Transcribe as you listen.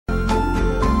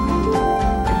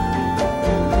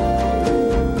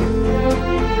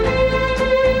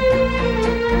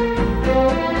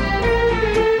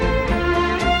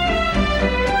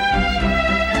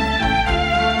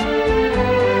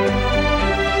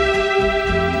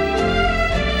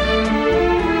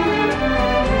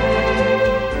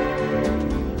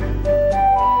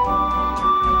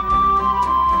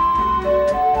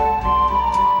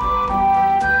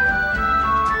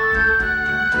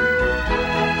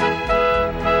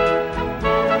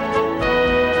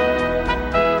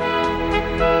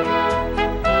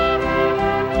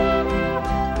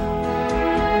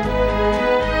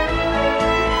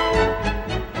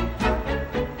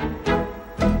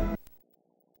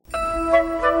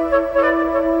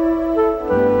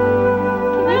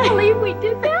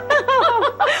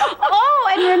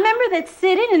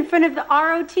front of the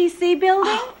ROTC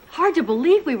building. Oh, hard to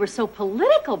believe we were so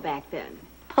political back then.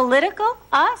 Political?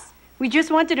 Us? We just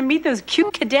wanted to meet those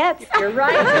cute cadets. You're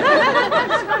right.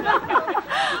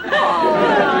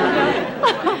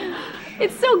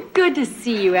 It's so good to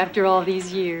see you after all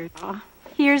these years. Oh,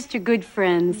 here's to good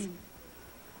friends.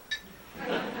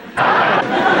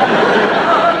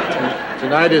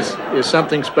 Tonight is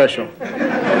something special.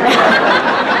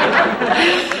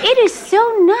 It is so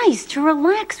nice to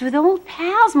relax with old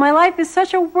pals. My life is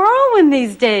such a whirlwind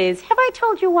these days. Have I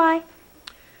told you why?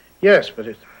 Yes, but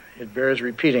it bears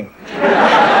repeating.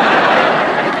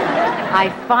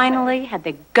 I finally had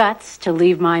the guts to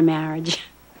leave my marriage.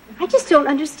 I just don't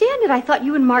understand it. I thought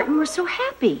you and Martin were so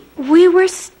happy. We were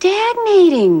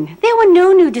stagnating. There were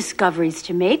no new discoveries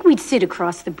to make. We'd sit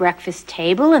across the breakfast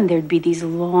table, and there'd be these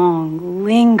long,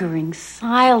 lingering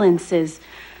silences.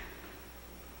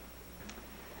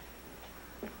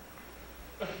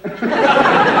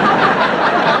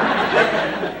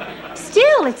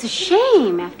 Still, it's a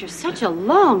shame after such a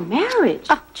long marriage.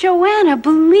 Oh, Joanna,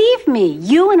 believe me,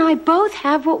 you and I both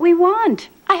have what we want.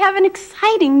 I have an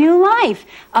exciting new life,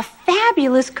 a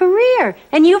fabulous career,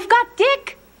 and you've got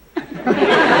Dick.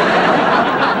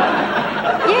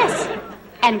 Yes,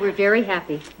 and we're very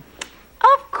happy.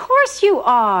 Of course you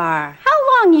are.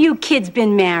 How long you kids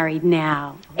been married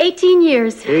now? 18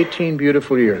 years. 18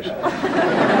 beautiful years.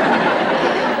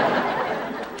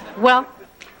 Well,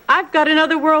 I've got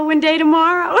another whirlwind day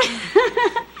tomorrow.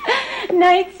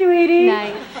 Night, sweetie.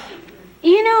 Night.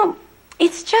 You know,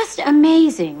 it's just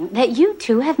amazing that you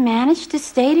two have managed to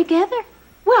stay together.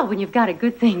 Well, when you've got a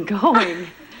good thing going.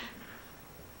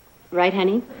 Right,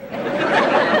 honey?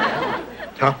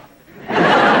 Huh?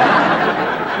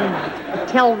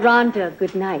 Tell Rhonda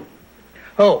good night.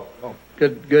 Oh,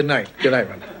 good night. Good night,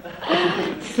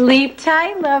 Rhonda. Sleep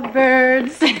tight,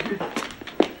 lovebirds.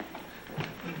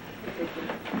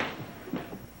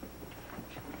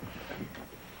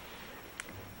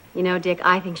 You know, Dick,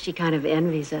 I think she kind of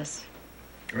envies us.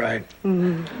 Right.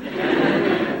 Mm-hmm.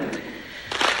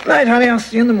 Night, honey. I'll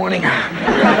see you in the morning.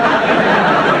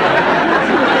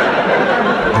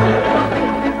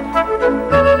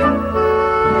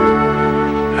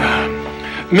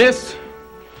 Miss?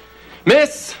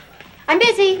 I'm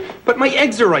busy. But my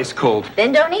eggs are ice cold.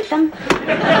 Then don't eat them.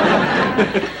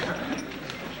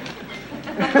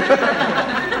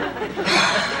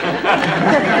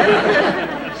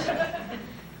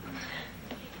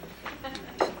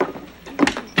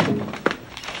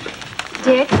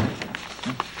 Dick,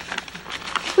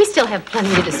 we still have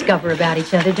plenty to discover about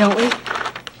each other, don't we?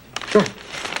 Sure.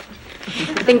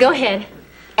 Then go ahead.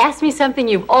 Ask me something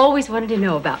you've always wanted to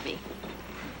know about me.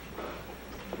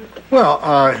 Well,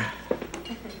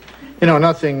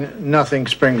 nothing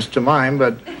springs to mind,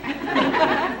 but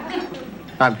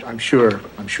I'm sure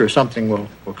something will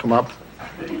come up.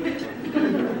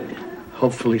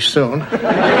 Hopefully soon.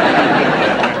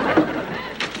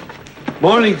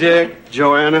 Morning, Dick.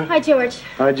 Joanna. Hi, George.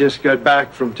 I just got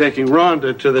back from taking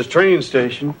Rhonda to the train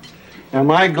station.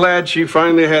 Am I glad she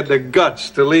finally had the guts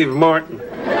to leave Martin?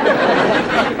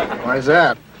 Why's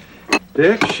that?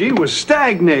 Dick, she was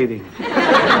stagnating.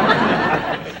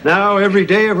 Now every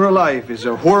day of her life is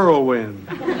a whirlwind.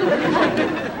 I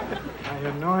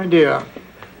had no idea.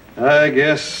 I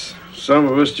guess some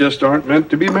of us just aren't meant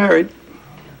to be married.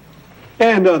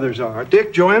 And others are.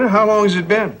 Dick, Joanna, how long has it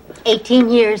been? 18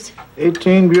 years.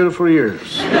 18 beautiful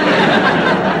years.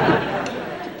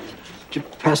 Did you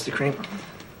pass the cream?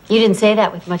 You didn't say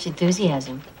that with much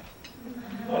enthusiasm.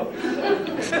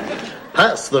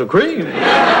 Pass the cream.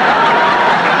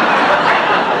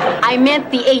 I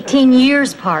meant the 18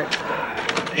 years part.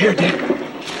 Here, Dick.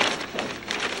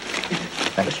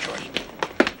 Thanks, George.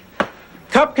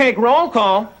 Cupcake roll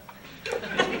call.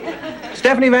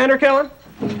 Stephanie Vanderkellen?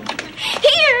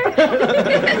 Here!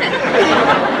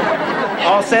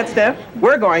 All set, Steph?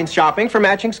 We're going shopping for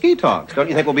matching ski togs. Don't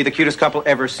you think we'll be the cutest couple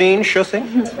ever seen,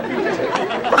 shussing?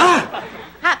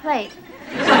 Hot plate.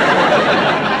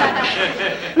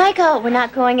 Michael, we're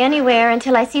not going anywhere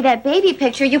until I see that baby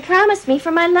picture you promised me for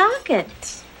my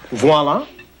locket. Voila.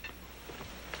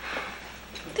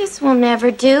 This will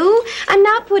never do. I'm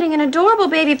not putting an adorable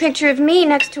baby picture of me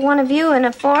next to one of you in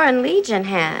a Foreign Legion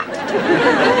hat.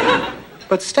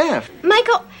 But, Steph...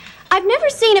 Michael, I've never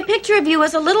seen a picture of you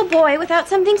as a little boy without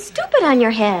something stupid on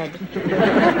your head.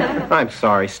 I'm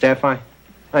sorry, Steph. I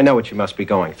know what you must be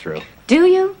going through. Do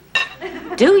you?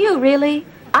 Do you really?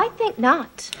 I think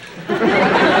not.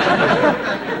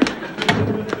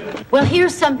 Well,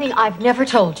 here's something I've never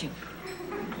told you.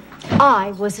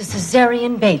 I was a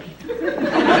cesarean baby.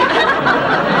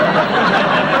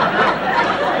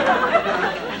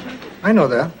 I know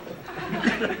that.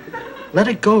 Let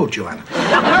it go, Joanna.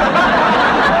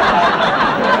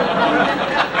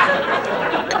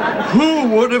 Who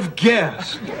would have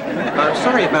guessed? I'm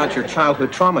sorry about your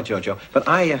childhood trauma, Jojo, but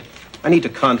I need to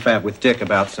confab with Dick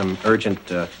about some urgent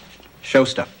show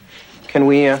stuff. Can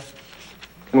we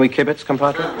kibitz,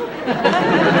 compadre?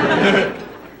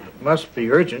 Must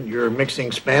be urgent. You're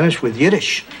mixing Spanish with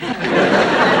Yiddish.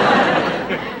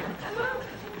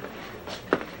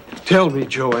 Tell me,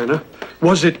 Joanna,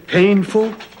 was it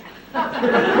painful? What's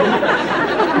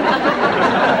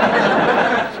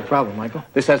the problem, Michael?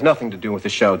 This has nothing to do with the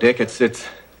show, Dick. It's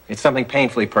something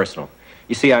painfully personal.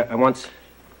 You see, I once...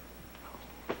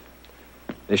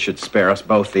 This should spare us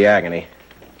both the agony.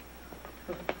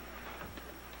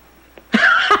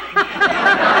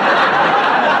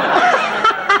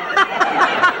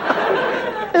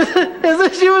 Is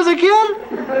this you as a kid?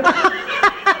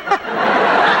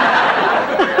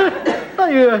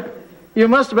 Well, you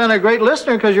must have been a great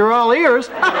listener because you're all ears.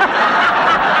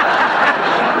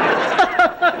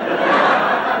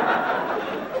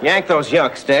 Yank those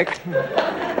yucks, Dick.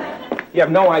 You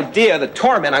have no idea the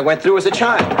torment I went through as a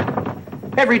child.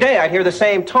 Every day I'd hear the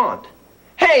same taunt.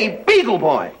 Hey, Beagle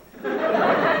Boy!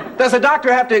 Does a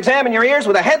doctor have to examine your ears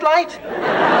with a headlight?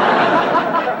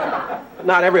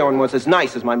 Not everyone was as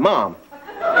nice as my mom.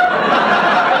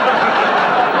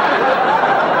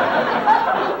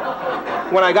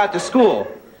 When I got to school,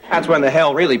 that's when the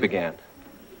hell really began.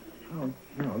 Oh,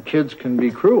 you know, kids can be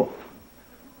cruel.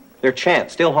 Their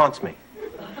chant still haunts me.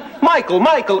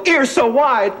 Michael, ears so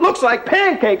wide, looks like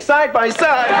pancakes side by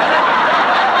side.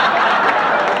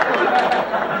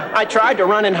 I tried to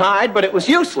run and hide, but it was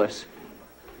useless.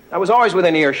 I was always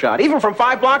within earshot, even from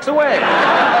 5 blocks away.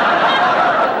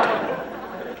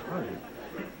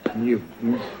 You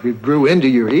grew into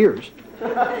your ears.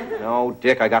 No,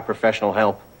 Dick, I got professional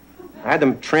help. I had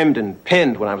them trimmed and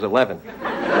pinned when I was 11.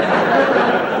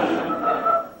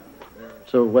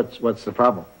 So what's the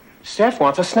problem? Steph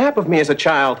wants a snap of me as a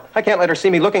child. I can't let her see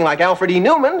me looking like Alfred E.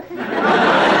 Newman.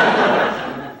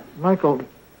 Michael,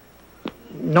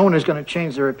 no one is going to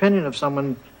change their opinion of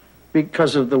someone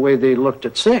because of the way they looked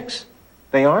at 6.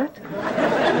 They aren't?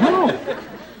 No.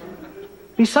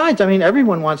 Besides, I mean,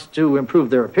 everyone wants to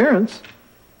improve their appearance.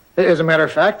 As a matter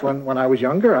of fact, when I was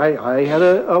younger, I had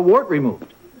a wart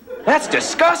removed. That's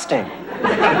disgusting.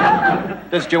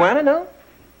 Does Joanna know?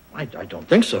 I don't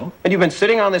think so. And you've been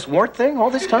sitting on this wart thing all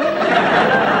this time?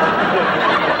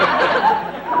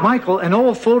 Michael, an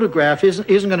old photograph isn't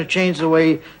going to change the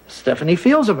way Stephanie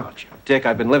feels about you. Dick,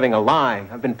 I've been living a lie.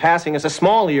 I've been passing as a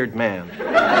small-eared man.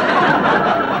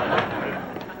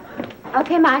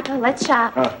 Okay, Michael, let's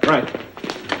shop. Right.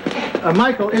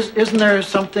 Michael, isn't there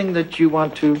something that you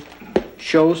want to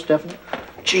show Stephanie?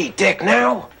 Gee, Dick,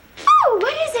 now? Oh,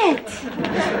 what is it?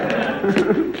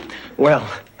 Well,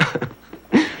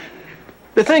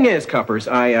 the thing is, Cuppers,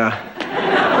 I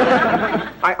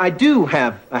do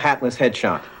have a hatless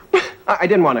headshot. I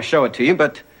didn't want to show it to you,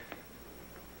 but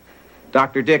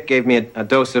Dr. Dick gave me a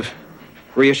dose of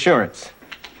reassurance.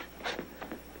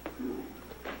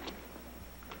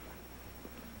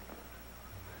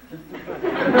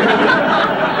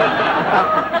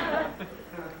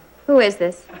 Who is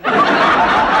this?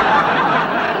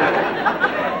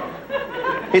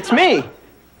 It's me.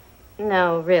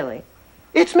 No, really.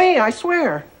 It's me, I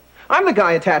swear. I'm the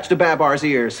guy attached to Babar's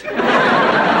ears.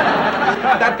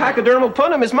 That pachydermal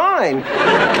punim is mine.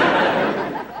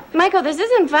 Michael, this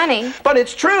isn't funny. But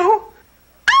it's true.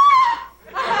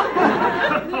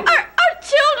 Our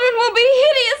children will be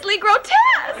hideously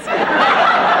grotesque.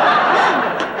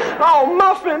 Oh,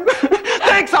 Muffin.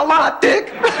 Thanks a lot, Dick.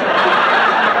 They'll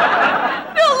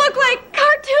look like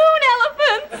cartoon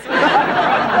elephants.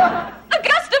 A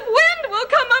gust of wind will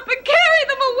come up and carry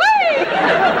them away.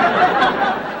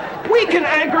 We can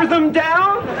anchor them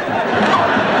down.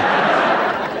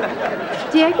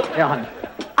 Dick, Yeah, honey.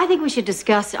 I think we should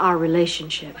discuss our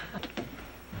relationship.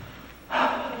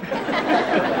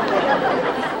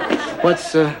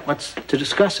 What's to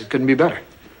discuss? It couldn't be better.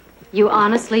 You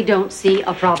honestly don't see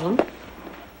a problem?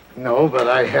 No, but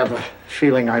I have a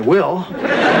feeling I will.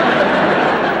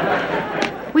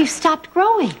 We've stopped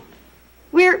growing.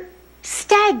 We're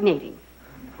stagnating.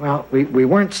 Well, we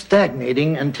weren't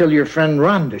stagnating until your friend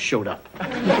Rhonda showed up.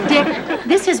 Dick,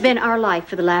 this has been our life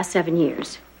for the last 7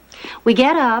 years. We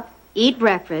get up, eat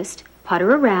breakfast,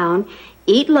 putter around,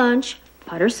 eat lunch,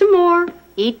 putter some more,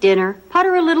 eat dinner,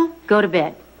 putter a little, go to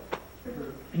bed.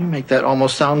 You make that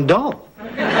almost sound dull.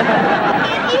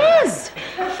 It is.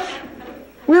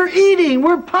 We're eating.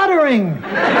 We're puttering.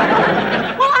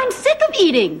 Well, I'm sick of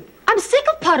eating. I'm sick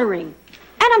of puttering.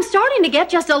 And I'm starting to get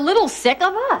just a little sick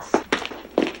of us.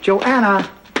 Joanna.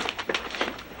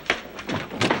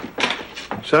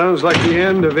 Sounds like the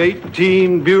end of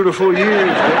 18 beautiful years,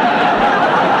 Dick.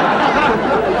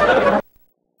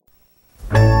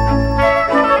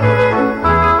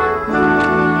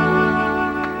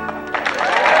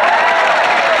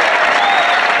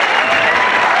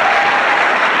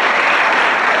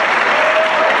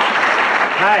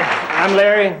 I'm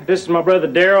Larry, this is my brother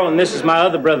Darryl, and this is my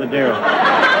other brother Darryl.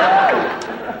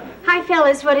 Hi,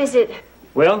 fellas. What is it?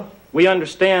 Well, we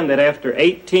understand that after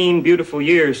 18 beautiful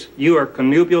years, you are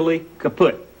connubally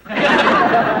kaput.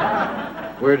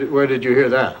 Where did you hear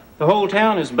that? The whole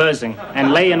town is buzzing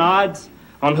and laying odds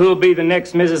on who'll be the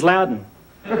next Mrs. Loudon.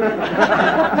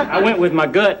 I went with my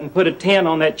gut and put a 10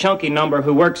 on that chunky number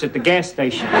who works at the gas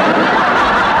station.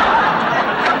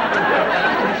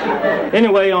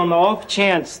 Anyway, on the off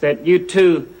chance that you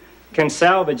two can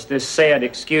salvage this sad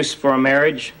excuse for a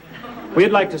marriage,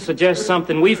 we'd like to suggest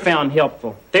something we found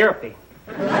helpful. Therapy.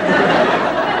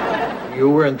 You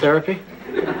were in therapy?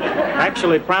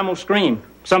 Actually, primal scream.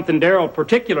 Something Darryl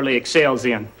particularly excels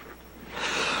in.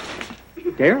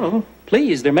 Darryl,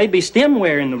 please, there may be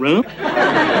stemware in the room.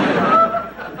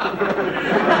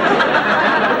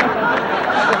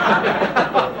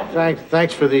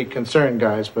 Thanks for the concern,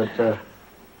 guys, but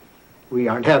we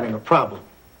aren't having a problem.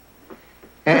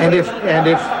 And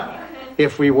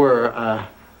if we were,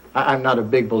 I'm not a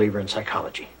big believer in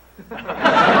psychology.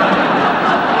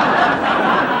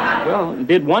 Well, it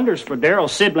did wonders for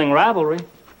Darryl's sibling rivalry.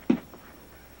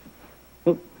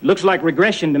 Well, looks like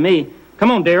regression to me.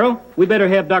 Come on, Darryl. We better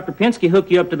have Dr. Penske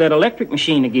hook you up to that electric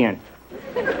machine again.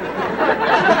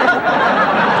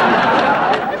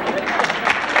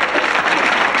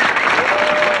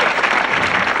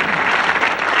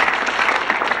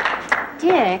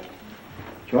 Dick.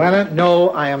 Joanna, no,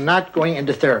 I am not going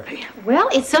into therapy. Well,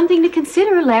 it's something to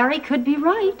consider. Larry could be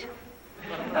right.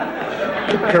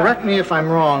 Correct me if I'm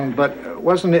wrong, but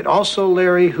wasn't it also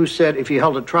Larry who said if you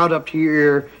held a trout up to your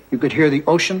ear, you could hear the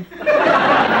ocean?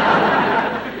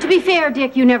 To be fair,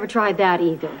 Dick, you never tried that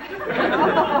either.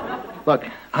 Look,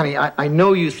 honey, I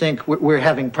know you think we're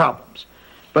having problems,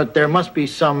 but there must be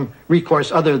some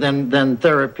recourse other than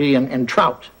therapy and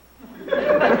trout.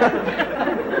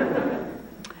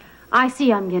 I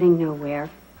see I'm getting nowhere.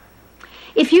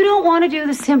 If you don't want to do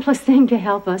the simplest thing to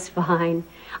help us, fine.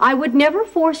 I would never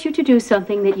force you to do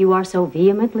something that you are so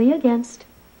vehemently against.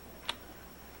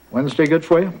 Wednesday good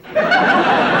for you?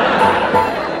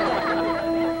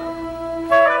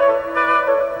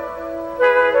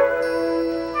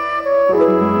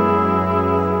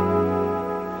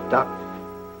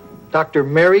 Dr.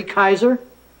 Mary Kaiser?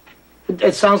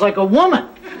 It sounds like a woman.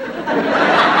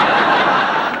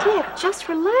 Dick, just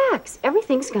relax.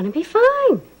 Everything's going to be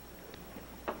fine.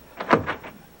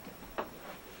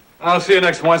 I'll see you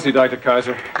next Wednesday, Dr.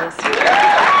 Kaiser. Yes,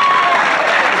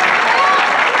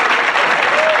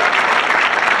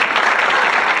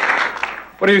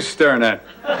 What are you staring at?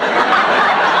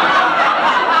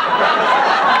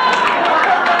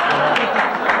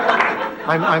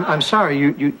 I'm sorry.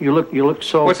 You look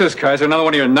so. What's this, Kaiser? Another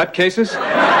one of your nut cases?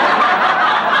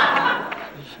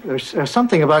 There's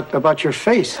something about your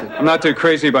face. I'm not too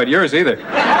crazy about yours either.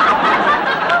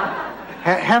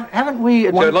 Haven't we?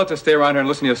 I'd love to stay around here and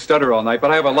listen to you stutter all night,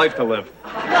 but I have a life to live.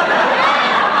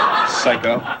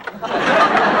 Psycho.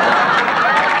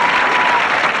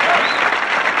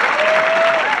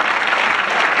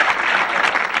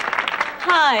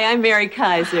 Hi, I'm Mary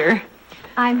Kaiser.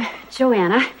 I'm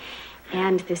Joanna,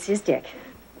 and this is Dick.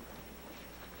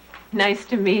 Nice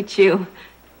to meet you.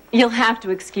 You'll have to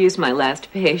excuse my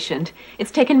last patient.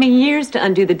 It's taken me years to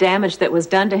undo the damage that was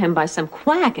done to him by some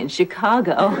quack in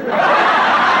Chicago.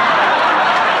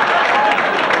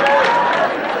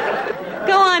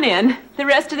 Go on in. The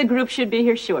rest of the group should be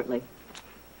here shortly.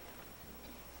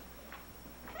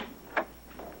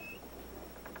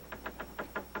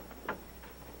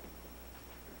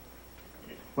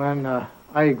 When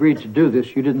I agreed to do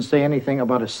this, you didn't say anything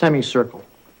about a semicircle.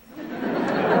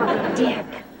 Dick.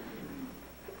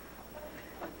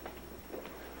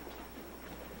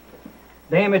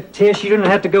 Damn it, Tish, you didn't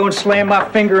have to go and slam my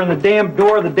finger in the damn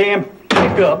door of the damn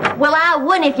pickup. Well, I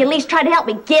wouldn't if you at least tried to help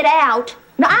me get out.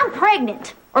 No, I'm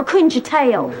pregnant. Or couldn't you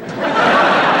tell?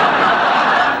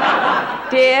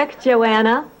 Dick,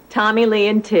 Joanna, Tommy Lee,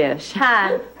 and Tish.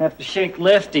 Hi. Have to shake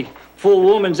Lefty. Full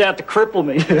woman's out to cripple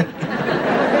me.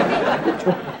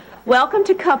 Welcome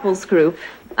to Couples Group.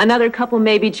 Another couple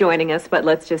may be joining us, but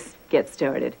let's just get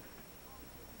started.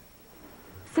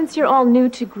 Since you're all new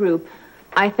to group,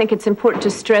 I think it's important to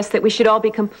stress that we should all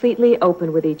be completely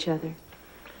open with each other.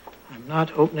 I'm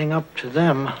not opening up to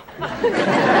them.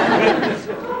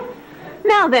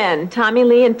 Now, Now then, Tommy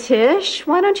Lee and Tish,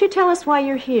 why don't you tell us why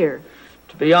you're here?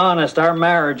 To be honest, our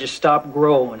marriage has stopped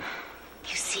growing.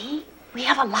 You see, we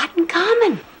have a lot in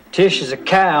common. Tish is a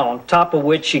cow, on top of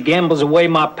which she gambles away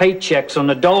my paychecks on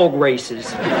the dog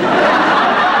races.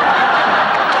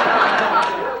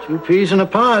 2 peas in a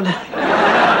pod.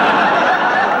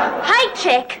 Hi,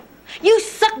 chick. You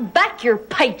suck back your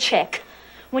paycheck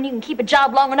when you can keep a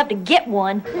job long enough to get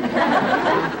one.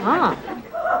 Huh.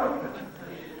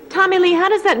 Tommy Lee, how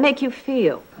does that make you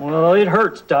feel? Well, it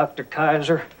hurts, Dr.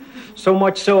 Kaiser. So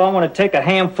much so I want to take a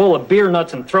handful of beer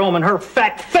nuts and throw them in her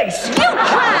fat face. You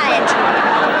try it!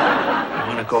 I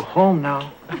want to go home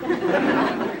now.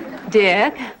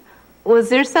 Dick, was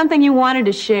there something you wanted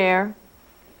to share?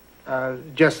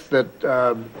 Just that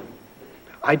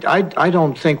I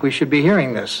don't think we should be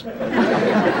hearing this.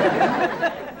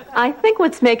 I think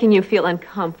what's making you feel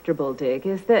uncomfortable, Dick,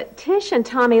 is that Tish and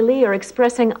Tommy Lee are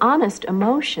expressing honest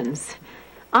emotions.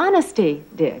 Honesty,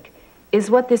 Dick, is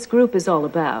what this group is all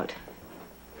about.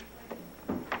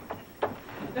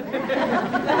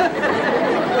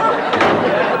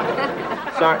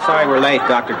 Sorry we're late,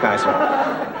 Dr. Kaiser.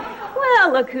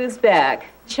 Well, look who's back.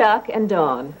 Chuck and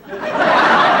Dawn.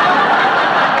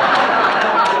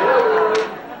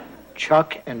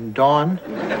 Chuck and Dawn.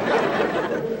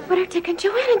 What are Dick and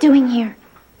Joanna doing here?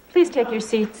 Please take your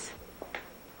seats.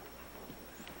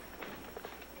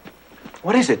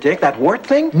 What is it, Dick? That wart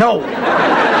thing? No.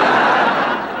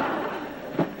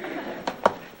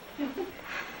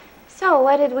 So,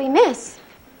 what did we miss?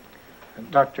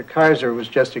 Dr. Kaiser was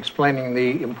just explaining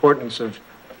the importance of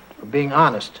being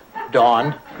honest.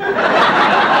 Dawn.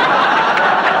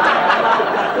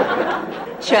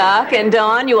 Chuck and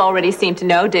Dawn, you already seem to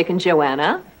know Dick and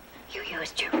Joanna. You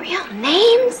used your real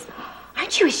names?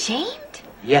 Aren't you ashamed?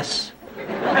 Yes.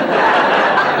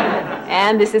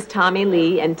 And this is Tommy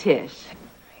Lee and Tish.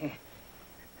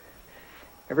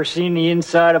 Ever seen the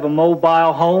inside of a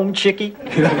mobile home, Chickie?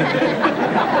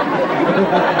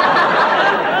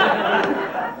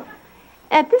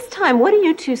 At this time, what do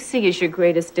you two see as your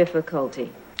greatest difficulty?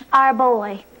 Our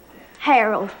boy,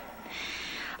 Harold.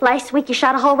 Last week you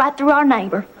shot a hole right through our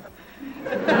neighbor.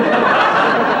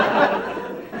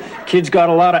 Kid's got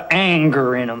a lot of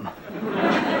anger in him.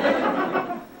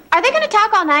 Are they going to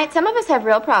talk all night? Some of us have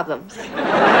real problems.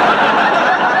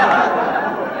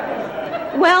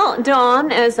 Well,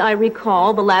 Dawn, as I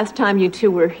recall, the last time you two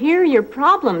were here, your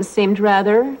problems seemed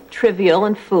rather trivial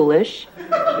and foolish.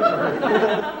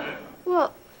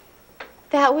 Well,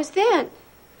 that was then.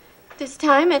 This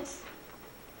time it's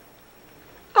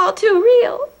all too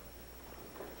real.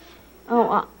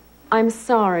 Oh, I'm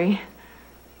sorry.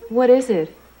 What is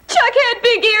it? Chuck had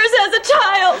big ears as a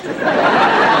child.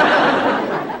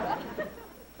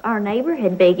 Our neighbor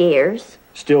had big ears.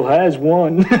 Still has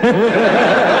one.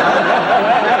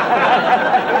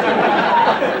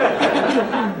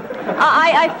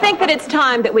 I think that it's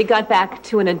time that we got back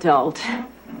to an adult.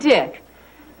 Dick,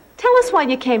 tell us why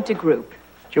you came to group.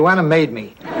 Joanna made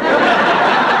me.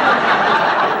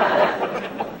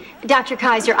 Dr.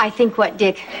 Kaiser, I think what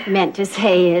Dick meant to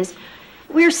say is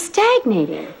we're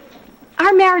stagnating.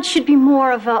 Our marriage should be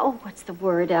more of a,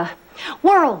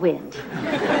 whirlwind.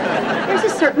 There's a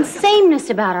certain sameness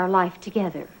about our life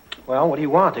together. Well, what do you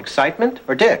want? Excitement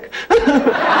or Dick?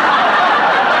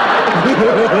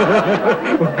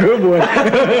 Good one.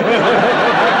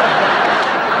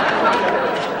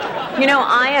 You know,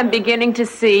 I am beginning to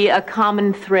see a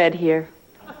common thread here.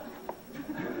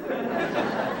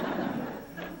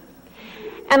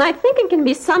 And I think it can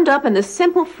be summed up in the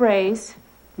simple phrase,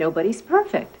 nobody's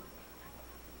perfect.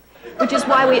 Which is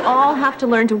why we all have to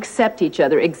learn to accept each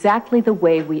other exactly the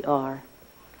way we are.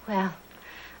 Well,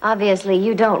 obviously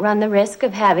you don't run the risk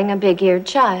of having a big-eared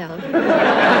child.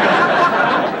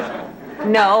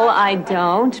 No, I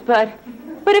don't, but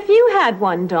if you had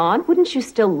one, Dawn, wouldn't you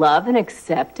still love and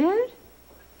accept it?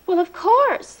 Well, of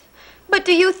course. But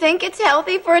do you think it's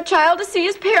healthy for a child to see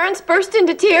his parents burst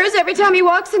into tears every time he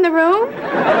walks in the room?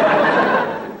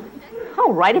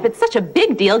 All right, if it's such a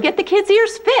big deal, get the kid's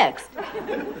ears fixed.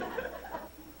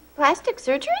 Plastic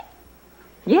surgery?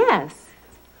 Yes.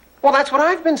 Well, that's what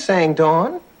I've been saying,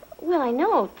 Dawn. Well, I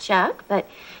know, Chuck, but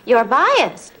you're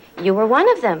biased. You were one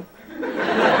of them.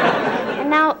 And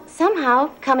now, somehow,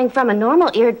 coming from a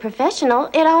normal-eared professional,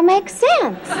 it all makes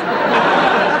sense.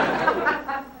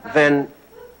 Then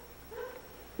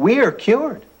we are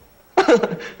cured.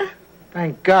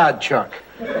 Thank God, Chuck.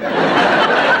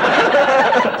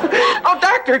 Oh,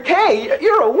 Dr. K,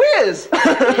 you're a whiz.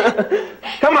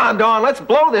 Come on, Dawn, let's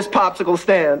blow this popsicle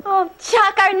stand. Oh,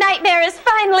 Chuck, our nightmare is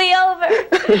finally over.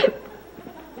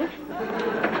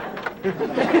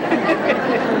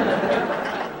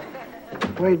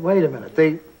 Wait a minute.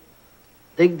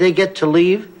 They get to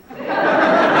leave?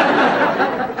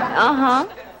 Uh-huh.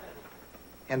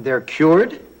 And they're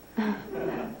cured?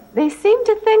 They seem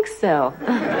to think so.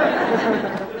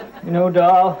 You know,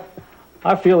 doll,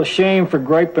 I feel ashamed for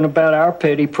griping about our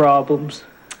petty problems.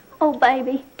 Oh,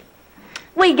 baby,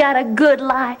 we got a good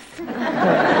life.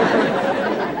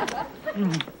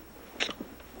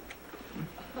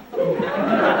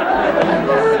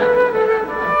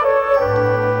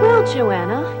 Well,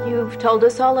 Joanna, you've told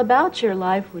us all about your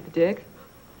life with Dick.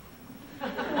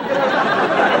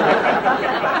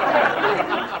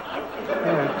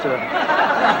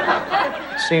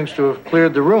 Yeah, it seems to have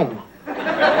cleared the room.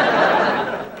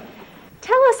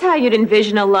 Tell us how you'd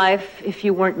envision a life if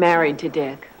you weren't married to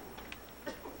Dick.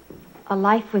 A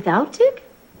life without Dick?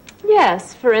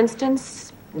 Yes, for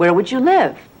instance, where would you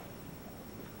live?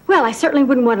 Well, I certainly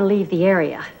wouldn't want to leave the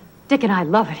area. Dick and I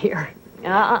love it here.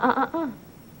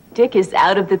 Dick is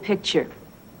out of the picture.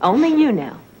 Only you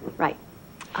now. Right.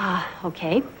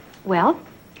 Okay. Well,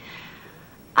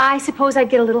 I suppose I'd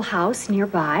get a little house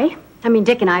nearby. I mean,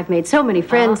 Dick and I have made so many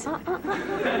friends.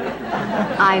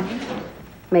 I've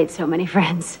made so many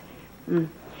friends.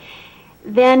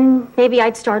 Then maybe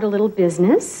I'd start a little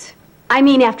business. I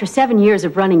mean, after 7 years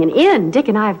of running an inn, Dick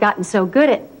and I have gotten so good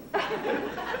at...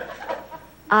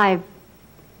 I've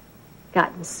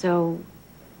gotten so...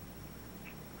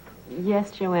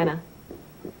 Yes, Joanna.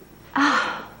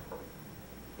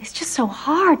 It's just so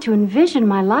hard to envision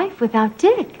my life without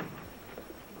Dick.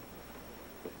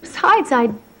 Besides,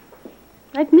 I'd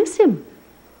miss him.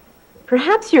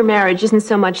 Perhaps your marriage isn't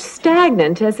so much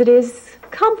stagnant as it is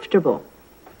comfortable.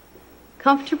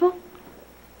 Comfortable?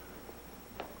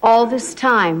 All this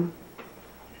time,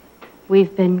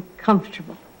 we've been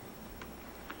comfortable.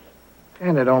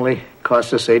 And it only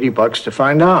cost us $80 to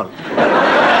find out.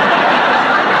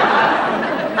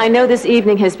 I know this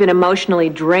evening has been emotionally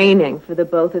draining for the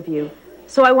both of you,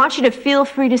 so I want you to feel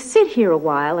free to sit here a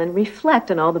while and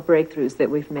reflect on all the breakthroughs that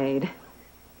we've made.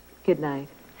 Good night.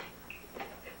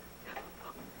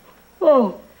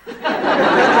 Oh.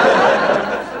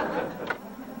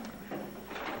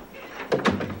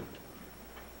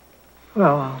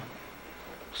 Well, I'll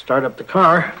start up the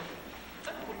car.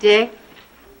 Dick?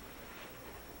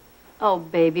 Oh,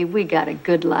 baby, we got a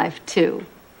good life, too.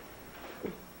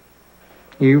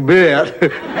 You bet.